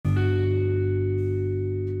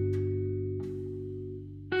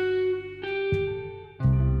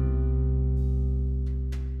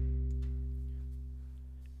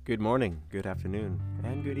Good morning, good afternoon,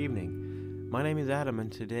 and good evening. My name is Adam,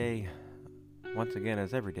 and today, once again,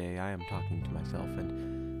 as every day, I am talking to myself.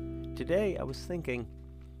 And today I was thinking,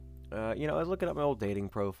 I was looking at my old dating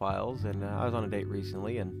profiles, and I was on a date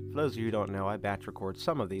recently. And for those of you who don't know, I batch record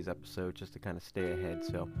some of these episodes just to kind of stay ahead.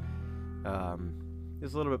 So,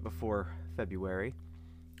 it's a little bit before February,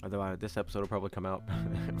 although this episode will probably come out,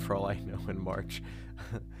 for all I know, in March.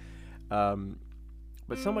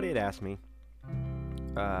 But somebody had asked me.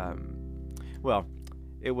 Well,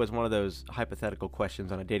 it was one of those hypothetical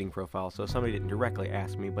questions on a dating profile, so somebody didn't directly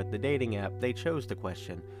ask me, but the dating app, they chose the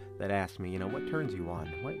question that asked me, what turns you on?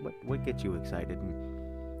 What gets you excited?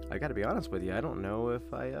 And I gotta be honest with you, I don't know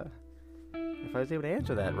if I was able to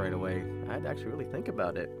answer that right away. I had to actually really think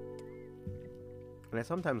about it. And I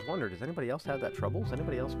sometimes wonder, does anybody else have that trouble? Does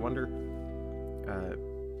anybody else wonder,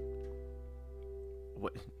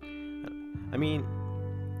 what, I mean...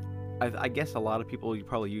 I guess a lot of people, you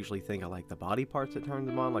probably usually think of like the body parts that turns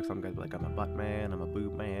them on. Like some guys be like, I'm a butt man, I'm a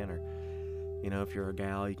boob man, or if you're a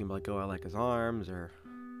gal, you can be like, oh, I like his arms, or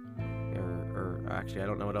actually, I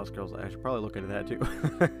don't know what else girls like. I should probably look into that too.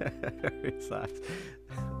 Besides,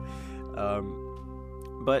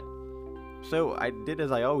 but so I did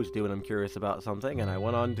as I always do when I'm curious about something, and I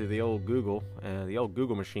went on to the old Google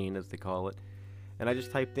machine as they call it. And I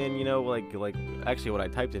just typed in, actually what I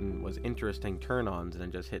typed in was interesting turn-ons, and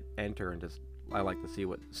then just hit enter, and I like to see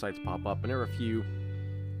what sites pop up. And there were a few,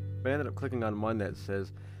 but I ended up clicking on one that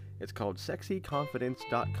says, it's called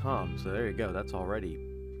sexyconfidence.com. So there you go, that's already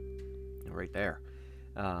right there.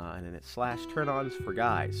 And then it's /turn-ons for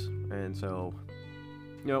guys. And so,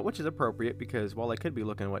 which is appropriate, because while I could be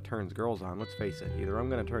looking at what turns girls on, let's face it, either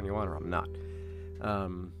I'm going to turn you on or I'm not.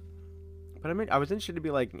 But I was interested to be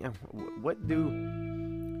like, what do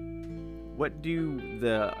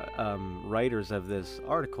the writers of this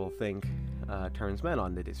article think turns men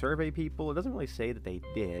on? Did they survey people? It doesn't really say that they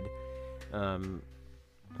did. I don't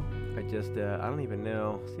even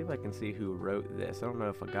know. See if I can see who wrote this. I don't know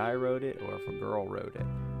if a guy wrote it or if a girl wrote it.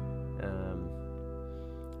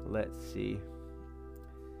 Let's see.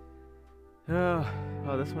 Oh,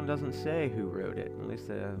 this one doesn't say who wrote it. At least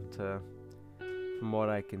from what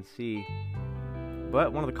I can see.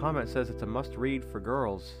 But one of the comments says it's a must-read for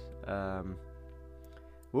girls. One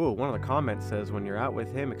of the comments says, when you're out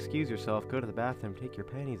with him, excuse yourself, go to the bathroom, take your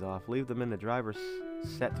panties off, leave them in the driver's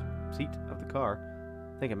seat of the car.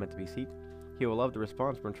 I think it meant to be seat. He will love the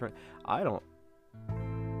response from return. I don't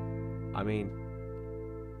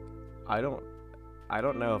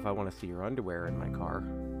know if I want to see your underwear in my car.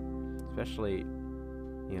 Especially,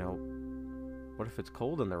 what if it's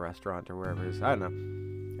cold in the restaurant or wherever it is? I don't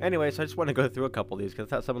know. Anyway, so I just want to go through a couple of these because I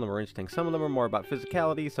thought some of them were interesting. Some of them are more about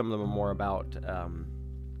physicality. Some of them are more about,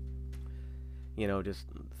 just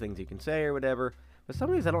things you can say or whatever. But some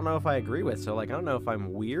of these I don't know if I agree with. So, I don't know if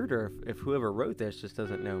I'm weird or if whoever wrote this just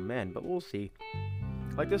doesn't know men. But we'll see.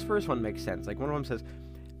 This first one makes sense. One of them says,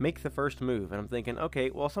 make the first move. And I'm thinking, okay,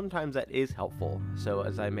 well, sometimes that is helpful. So,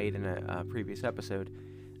 as I made in a previous episode,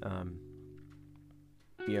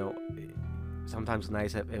 sometimes it's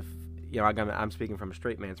nice if I'm speaking from a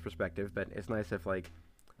straight man's perspective, but it's nice if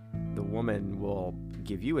the woman will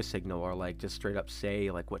give you a signal or just straight up say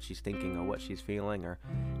what she's thinking or what she's feeling, or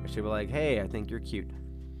she'll be like, hey, I think you're cute.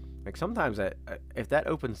 Sometimes if that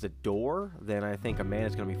opens the door, then I think a man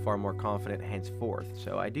is going to be far more confident henceforth.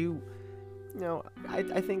 So I do,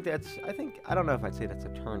 I think I don't know if I'd say that's a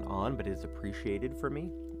turn on, but it is appreciated for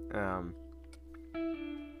me.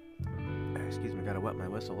 Excuse me, gotta wet my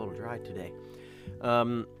whistle, a little dry today.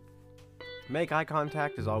 Make eye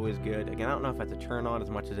contact is always good. Again, I don't know if that's a turn on as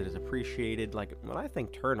much as it is appreciated. When I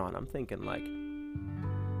think turn on, I'm thinking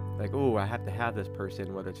oh, I have to have this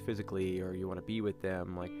person, whether it's physically or you want to be with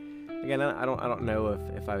them. Again, I don't know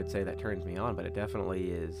if I would say that turns me on, but it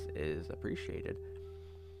definitely is appreciated.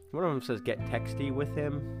 One of them says get texty with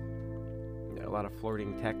him. A lot of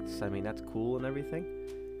flirting texts. I mean, that's cool and everything.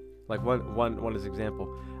 One is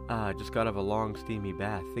example. Just got out of a long steamy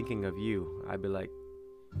bath, thinking of you. I'd be like,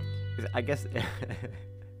 I guess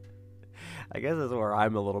that's where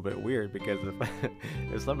I'm a little bit weird, because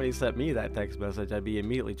if somebody sent me that text message, I'd be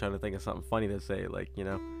immediately trying to think of something funny to say, I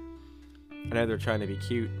know they're trying to be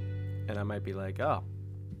cute, and I might be like, oh,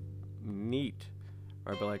 neat,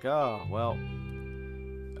 or I'd be like, oh, well,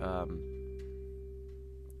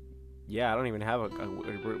 yeah, I don't even have a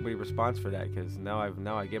response for that, because now I've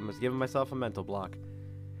given myself a mental block.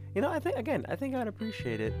 I think I'd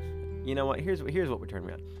appreciate it. You know what? Here's what would turn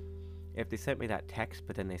me on. If they sent me that text,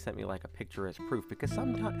 but then they sent me a picture as proof, because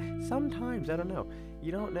sometimes I don't know.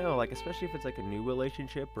 You don't know, especially if it's a new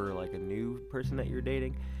relationship or a new person that you're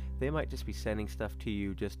dating. they might just be sending stuff to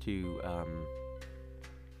you just to,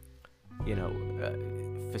 you know,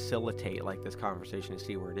 facilitate like this conversation to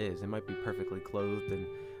see where it is. They might be perfectly clothed and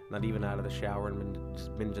not even out of the shower and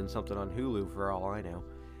just binging something on Hulu for all I know.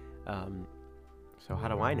 So how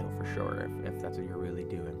do I know for sure if that's what you're really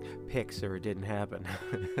doing? Pics or it didn't happen.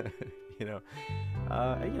 You know,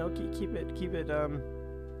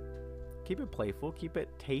 keep it playful, keep it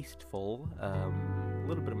tasteful. A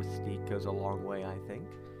little bit of mystique goes a long way, I think.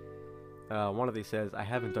 One of these says, I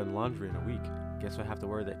haven't done laundry in a week. Guess I have to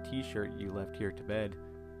wear that t-shirt you left here to bed.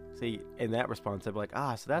 See, in that response, I'd be like,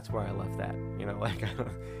 so that's where I left that. You know, like,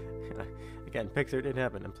 again, pics or didn't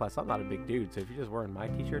happen. And plus, I'm not a big dude, so if you're just wearing my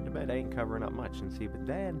t-shirt to bed, I ain't covering up much. And see, but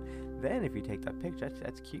then if you take that picture,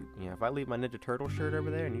 that's cute. You know, if I leave my Ninja Turtle shirt over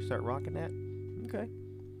there and you start rocking that, okay.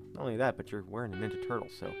 Not only that, but you're wearing a Ninja Turtle,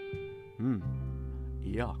 so,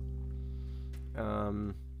 yeah.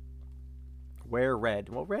 Wear red.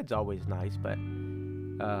 Well, red's always nice, but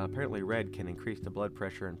apparently red can increase the blood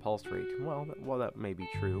pressure and pulse rate. Well, that may be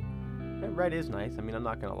true. And red is nice. I mean, I'm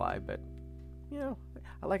not gonna lie, but you know,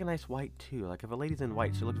 I like a nice white too. Like if a lady's in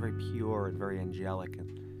white, she looks very pure and very angelic,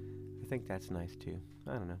 and I think that's nice too.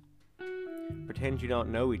 I don't know. Pretend you don't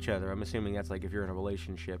know each other. I'm assuming that's like if you're in a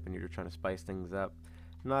relationship and you're trying to spice things up.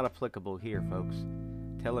 Not applicable here, folks.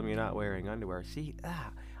 Tell them you're not wearing underwear. See,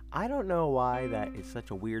 I don't know why that is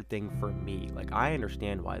such a weird thing for me. Like, I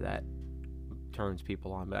understand why that turns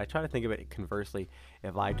people on, but I try to think of it conversely.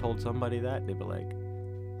 If I told somebody that, they'd be like,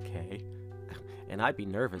 okay. And I'd be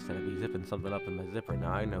nervous that I'd be zipping something up in my zipper.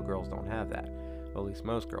 Now, I know girls don't have that. Well, at least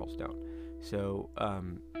most girls don't. So,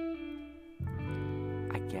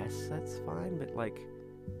 I guess that's fine, but, like,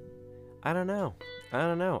 I don't know.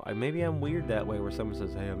 Maybe I'm weird that way where someone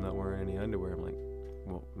says, hey, I'm not wearing any underwear. I'm like,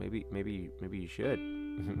 well, maybe you should.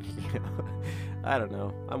 You know? I don't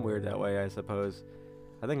know. I'm weird that way, I suppose.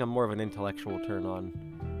 I think I'm more of an intellectual turn on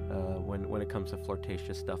when it comes to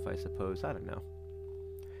flirtatious stuff, I suppose. I don't know.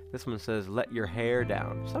 This one says, let your hair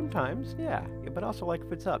down. Sometimes, yeah, but also like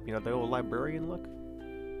if it's up. You know, the old librarian look.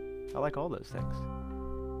 I like all those things.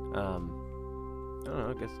 I don't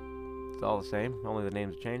know, I guess it's all the same. Only the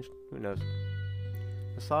names changed. Who knows?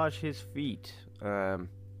 Massage his feet.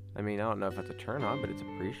 I mean, I don't know if that's a turn on, but it's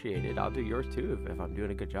appreciated. I'll do yours too. If I'm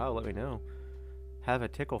doing a good job, let me know. Have a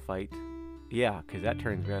tickle fight. Yeah, because that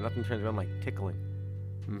turns me on. Nothing turns me on like tickling.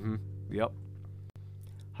 Yep.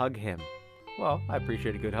 Hug him. Well, I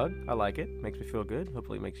appreciate a good hug. I like it. Makes me feel good.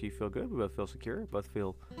 Hopefully it makes you feel good. We both feel secure. Both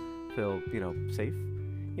feel, you know, safe.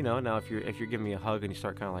 You know, now if you're giving me a hug and you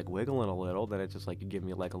start kind of like wiggling a little, then it's just like you give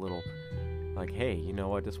me like a little, like, hey, you know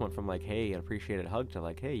what? This went from like, hey, an appreciated hug to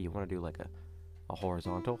like, hey, you want to do like a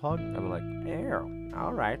horizontal hug? I'd be like, ew,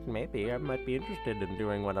 all right, maybe I might be interested in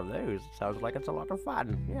doing one of those. Sounds like it's a lot of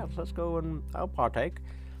fun. Yeah, let's go and I'll partake.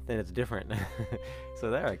 Then it's different.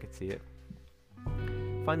 So there I could see it.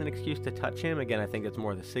 Find an excuse to touch him. Again, I think it's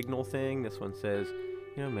more the signal thing. This one says,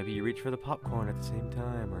 you know, maybe you reach for the popcorn at the same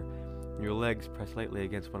time, or your legs press lightly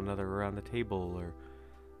against one another around the table, or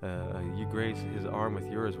you graze his arm with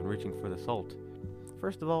yours when reaching for the salt.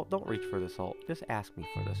 First of all, don't reach for the salt. Just ask me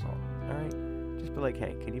for the salt, all right? Just be like,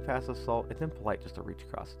 hey, can you pass the salt? It's impolite just to reach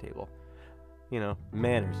across the table. You know,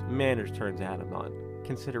 manners turns Adam on.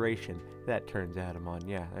 Consideration, that turns Adam on.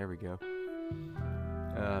 Yeah, there we go.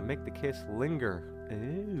 Make the kiss linger.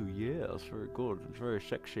 Oh, yeah, it's very good. It's very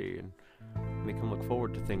sexy, and make him look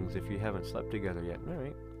forward to things if you haven't slept together yet.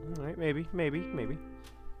 All right, maybe.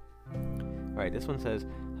 All right, this one says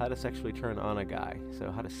how to sexually turn on a guy. So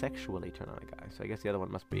how to sexually turn on a guy. So I guess the other one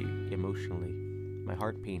must be emotionally. My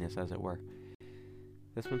heart penis, as it were.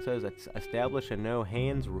 This one says establish a no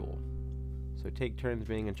hands rule. So take turns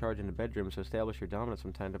being in charge in the bedroom. So establish your dominance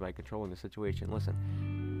from time to time by controlling the situation.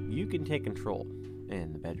 Listen, you can take control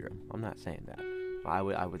in the bedroom. I'm not saying that. I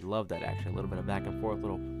would love that, actually. A little bit of back and forth,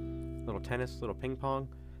 little tennis, little ping pong,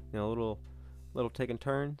 you know, little taking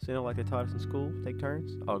turns, you know, like they taught us in school. Take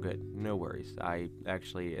turns. All good. No worries. I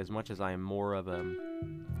actually, as much as I am more of a,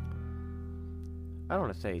 I don't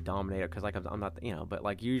want to say dominator, because like I'm not, you know, but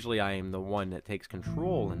like usually I am the one that takes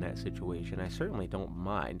control in that situation. I certainly don't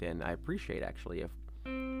mind, and I appreciate actually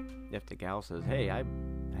if the gal says, hey, I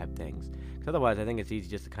have things, because otherwise I think it's easy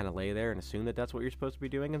just to kind of lay there and assume that that's what you're supposed to be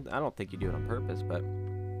doing, and I don't think you do it on purpose, but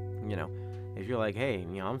you know, if you're like, hey,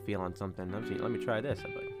 you know, I'm feeling something, let me try this,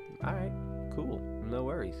 I'm like, all right, cool, no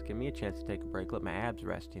worries, give me a chance to take a break, let my abs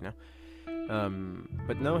rest, you know.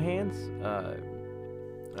 But no hands,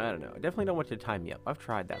 I don't know, I definitely don't want you to tie me up. I've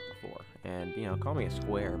tried that before, and you know, call me a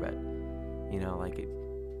square, but you know, like,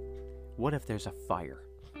 what if there's a fire,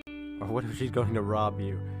 or what if she's going to rob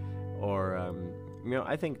you, or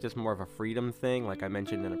I think just more of a freedom thing. Like I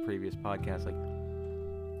mentioned in a previous podcast,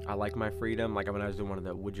 like I like my freedom. Like when I was doing one of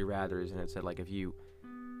the Would You Rathers, and it said like if you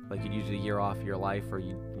like you'd use a year off of your life or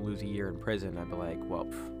you lose a year in prison, I'd be like, well,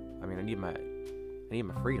 I mean, I need my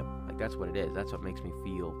freedom. Like that's what it is. That's what makes me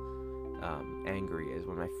feel angry, is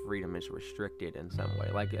when my freedom is restricted in some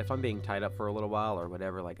way. Like if I'm being tied up for a little while or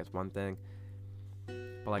whatever, like it's one thing.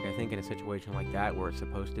 But like I think in a situation like that where it's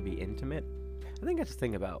supposed to be intimate, I think that's the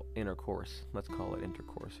thing about intercourse. Let's call it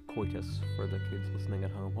intercourse, coitus for the kids listening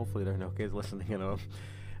at home. Hopefully there are no kids listening at home.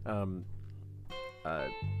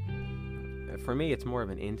 For me, it's more of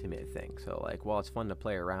an intimate thing. So like, while it's fun to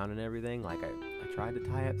play around and everything, like I tried the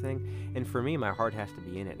tie-up thing, and for me, my heart has to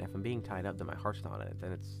be in it. And if I'm being tied up, then my heart's not in it.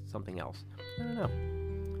 Then it's something else. I don't know.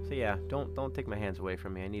 So yeah, don't take my hands away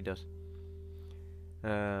from me. I need those.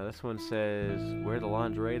 This one says, wear the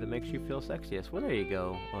lingerie that makes you feel sexiest. Well, there you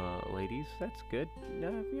go, ladies. That's good.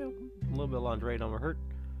 A little bit of lingerie don't hurt.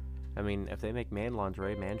 I mean, if they make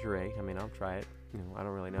lingerie, I mean, I'll try it. I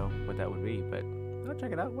don't really know what that would be, but I'll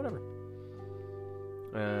check it out, whatever.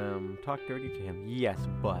 Talk dirty to him. Yes,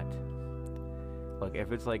 but look,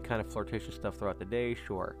 if it's like kind of flirtatious stuff throughout the day,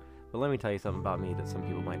 sure. But let me tell you something about me that some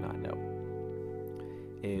people might not know.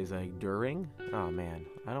 Is like during, oh man,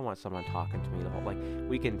 I don't want someone talking to me the whole, like,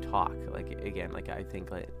 we can talk, like, again, like, I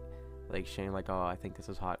think, like Shane, like, oh, I think this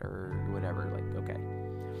is hot, or whatever, like, okay.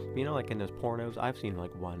 Like in those pornos, I've seen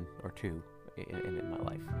like one or two in my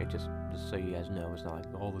life. It just so you guys know, it's not like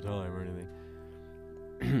all the time or anything.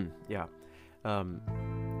 Yeah.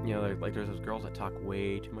 Like there's those girls that talk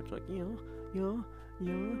way too much, like,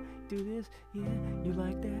 do this, yeah, you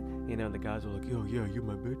like that? The guys are like, yo, yeah, you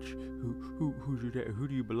my bitch. Who's your dad? Who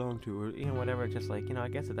do you belong to? Or whatever. Just like, I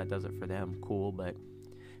guess that does it for them, cool. But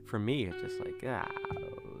for me, it's just like,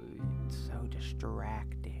 it's so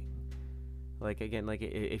distracting. Like again, like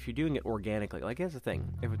if you're doing it organically, like here's the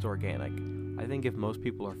thing: if it's organic, I think if most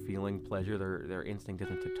people are feeling pleasure, their instinct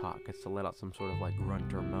isn't to talk; it's to let out some sort of like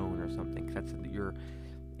grunt or moan or something. 'Cause that's your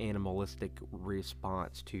animalistic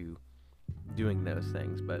response to doing those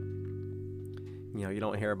things. But you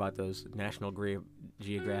don't hear about those National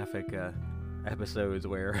Geographic episodes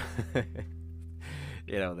where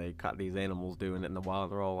they caught these animals doing it in the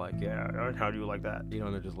wild. They're all like, yeah, how do you like that?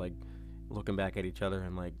 And they're just like looking back at each other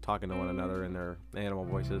and like talking to one another in their animal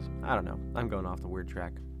voices. I don't know, I'm going off the weird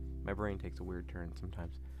track. My brain takes a weird turn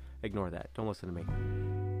sometimes. Ignore that, don't listen to me.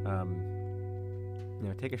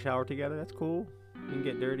 Take a shower together, that's cool. You can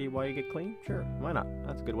get dirty while you get clean? Sure, why not?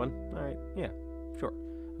 That's a good one. Alright, yeah, sure.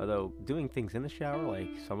 Although, doing things in the shower,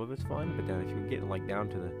 like, some of it's fun, but then if you're getting, like, down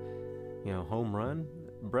to the, home run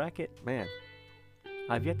bracket, man,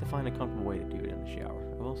 I've yet to find a comfortable way to do it in the shower.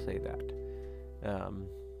 I will say that.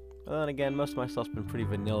 But then again, most of my stuff's been pretty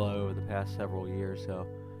vanilla over the past several years, so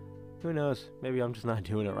who knows? Maybe I'm just not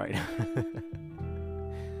doing it right.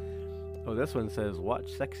 Oh, this one says,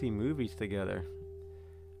 watch sexy movies together.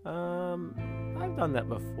 I've done that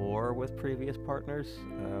before with previous partners.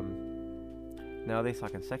 Now are they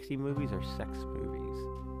talking sexy movies or sex movies?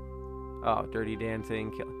 Oh, Dirty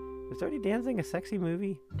Dancing. Is Dirty Dancing a sexy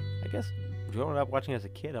movie? I guess growing up watching as a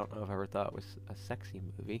kid, I don't know if I ever thought it was a sexy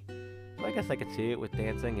movie. Well, I guess I could see it with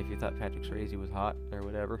dancing if you thought Patrick Swayze was hot or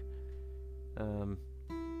whatever.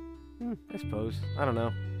 I suppose. I don't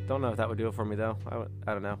know. Don't know if that would do it for me though.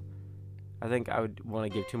 I don't know. I think I would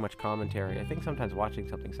want to give too much commentary. I think sometimes watching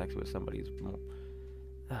something sexy with somebody is more...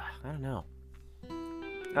 I don't know.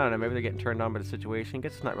 Maybe they're getting turned on by the situation. I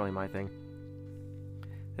guess it's not really my thing.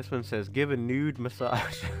 This one says, give a nude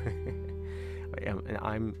massage. Wait,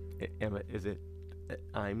 I'm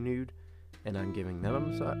nude and I'm giving them a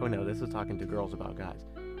massage? Oh no, this is talking to girls about guys.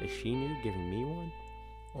 Is she nude giving me one?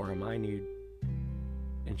 Or am I nude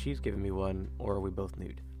and she's giving me one? Or are we both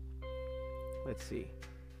nude? Let's see.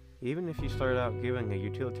 Even if you start out giving a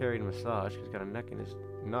utilitarian massage, he's got a knot in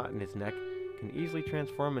his neck, can easily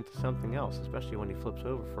transform into something else, especially when he flips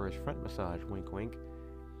over for his front massage. Wink, wink.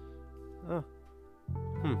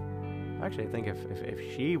 Actually, I think if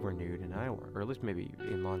she were nude and I were, or at least maybe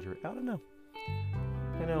in lingerie, I don't know.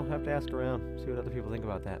 Have to ask around, see what other people think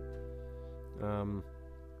about that.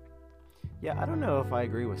 Yeah, I don't know if I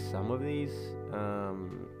agree with some of these.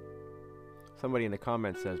 Somebody in the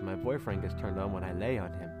comments says, my boyfriend gets turned on when I lay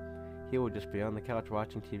on him. He will just be on the couch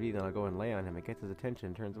watching TV, then I'll go and lay on him. It gets his attention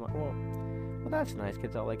and turns him on. Well, that's nice.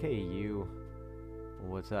 Kids are like, hey, you,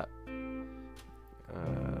 what's up?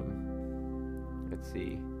 Let's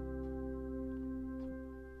see.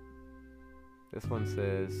 This one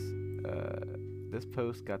says, this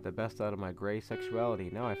post got the best out of my gray sexuality.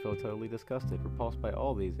 Now I feel totally disgusted, repulsed by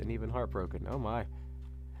all these, and even heartbroken. Oh my.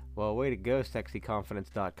 Well, way to go,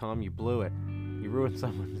 sexyconfidence.com. You blew it. You ruined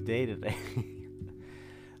someone's day today.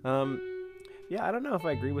 um, yeah, I don't know if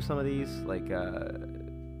I agree with some of these. Like,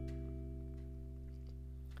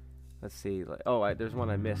 let's see. Like, there's one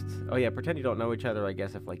I missed. Oh yeah, pretend you don't know each other. I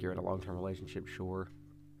guess if like you're in a long-term relationship, sure.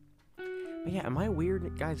 But yeah, am I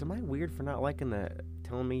weird, guys? Am I weird for not liking the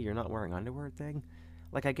telling me you're not wearing underwear thing?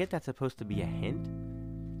 Like, I get that's supposed to be a hint,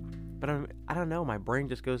 but I don't know. My brain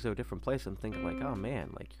just goes to a different place. I'm thinking like, oh man,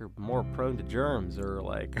 like you're more prone to germs, or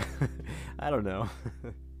like, I don't know.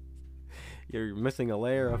 You're missing a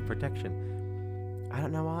layer of protection. I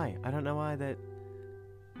don't know why. I don't know why that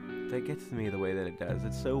gets to me the way that it does.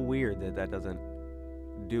 It's so weird that doesn't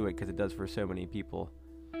do it, because it does for so many people.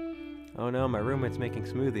 Oh no, my roommate's making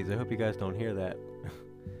smoothies. I hope you guys don't hear that.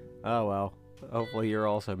 Oh well. Hopefully you're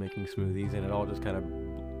also making smoothies and it all just kind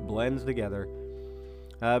of blends together.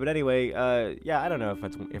 But anyway, yeah, I don't know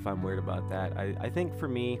if I'm weird about that. I think for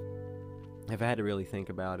me, if I had to really think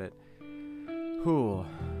about it,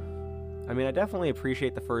 I mean, I definitely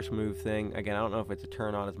appreciate the first move thing. Again, I don't know if it's a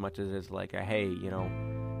turn on as much as it's like a hey, you know.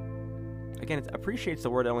 Again, it appreciate's the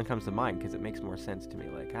word that only comes to mind because it makes more sense to me.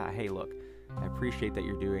 Like, hey, look, I appreciate that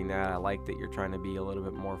you're doing that. I like that you're trying to be a little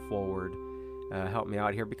bit more forward. Help me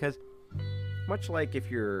out here, because much like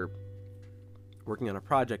if you're working on a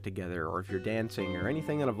project together, or if you're dancing, or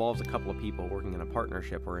anything that involves a couple of people working in a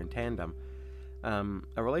partnership or in tandem,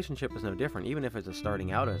 a relationship is no different, even if it's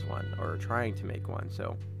starting out as one or trying to make one.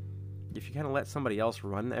 So if you kind of let somebody else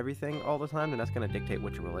run everything all the time, then that's going to dictate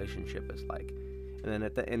what your relationship is like. And then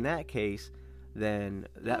in that case, then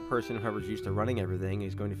that person, whoever's used to running everything,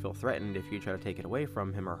 is going to feel threatened if you try to take it away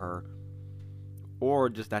from him or her. Or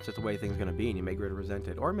just that's just the way things are going to be, and you may grow to resent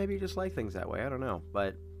it. Or maybe you just like things that way. I don't know.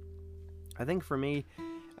 But I think for me,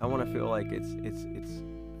 I want to feel like it's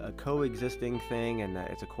a coexisting thing, and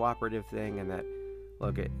that it's a cooperative thing, and that,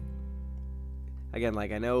 look, again,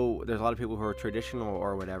 like, I know there's a lot of people who are traditional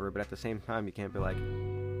or whatever, but at the same time, you can't be like,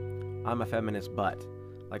 I'm a feminist, but.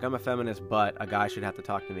 Like, I'm a feminist, but a guy should have to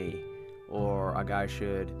talk to me. Or a guy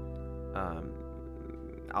should,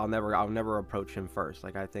 I'll never approach him first.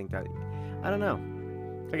 Like, I think that, I don't know.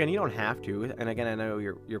 Again, you don't have to, and again, I know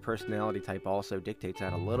your personality type also dictates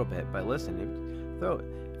that a little bit, but listen,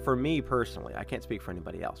 for me personally, I can't speak for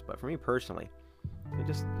anybody else, but for me personally,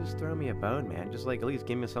 just throw me a bone, man. Just, like, at least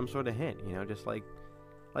give me some sort of hint, you know, just like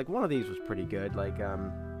one of these was pretty good, like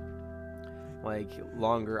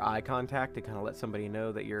longer eye contact to kind of let somebody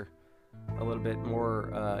know that you're a little bit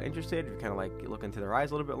more interested. You kind of like look into their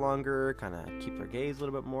eyes a little bit longer, kind of keep their gaze a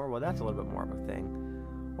little bit more. Well, that's a little bit more of a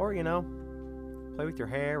thing. Or, you know, play with your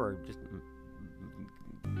hair, or just,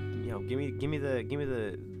 you know, give me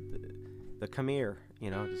the come here,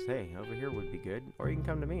 you know, just, hey, over here would be good. Or you can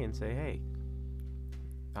come to me and say, hey,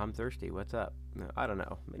 I'm thirsty, what's up? No, I don't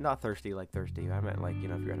know, not thirsty like thirsty. I meant like, you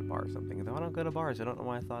know, if you're at a bar or something. I don't go to bars. I don't know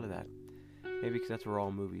why I thought of that. Maybe because that's where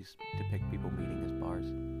all movies depict people meeting as bars.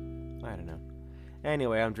 I don't know.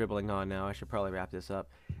 Anyway, I'm dribbling on now. I should probably wrap this up.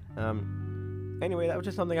 Anyway, that was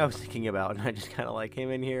just something I was thinking about, and I just kind of like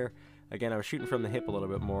came in here. Again, I was shooting from the hip a little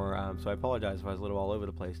bit more, so I apologize if I was a little all over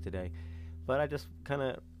the place today. But I just kind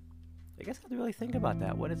of, I guess I have to really think about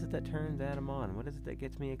that. What is it that turns Adam on? What is it that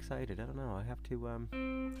gets me excited? I don't know. I have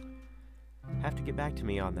to get back to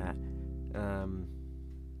me on that.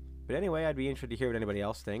 But anyway, I'd be interested to hear what anybody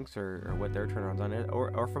else thinks, or what their turn-ons on it,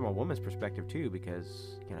 or from a woman's perspective too,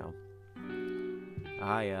 because, you know,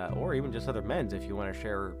 or even just other men's, if you want to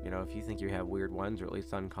share, you know, if you think you have weird ones, or at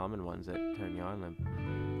least uncommon ones that turn you on, then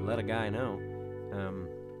let a guy know.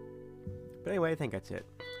 But anyway, I think that's it.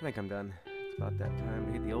 I think I'm done. It's about that time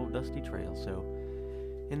to hit the old dusty trail. So,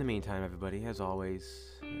 in the meantime, everybody, as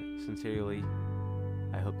always, sincerely,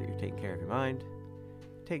 I hope that you're taking care of your mind,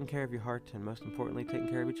 taking care of your heart, and most importantly, taking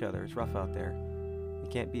care of each other. It's rough out there. You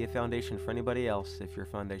can't be a foundation for anybody else if your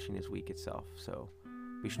foundation is weak itself. So,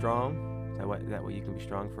 be strong. That way you can be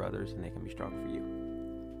strong for others, and they can be strong for you.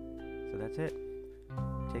 So that's it.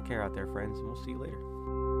 Take care out there, friends, and we'll see you later.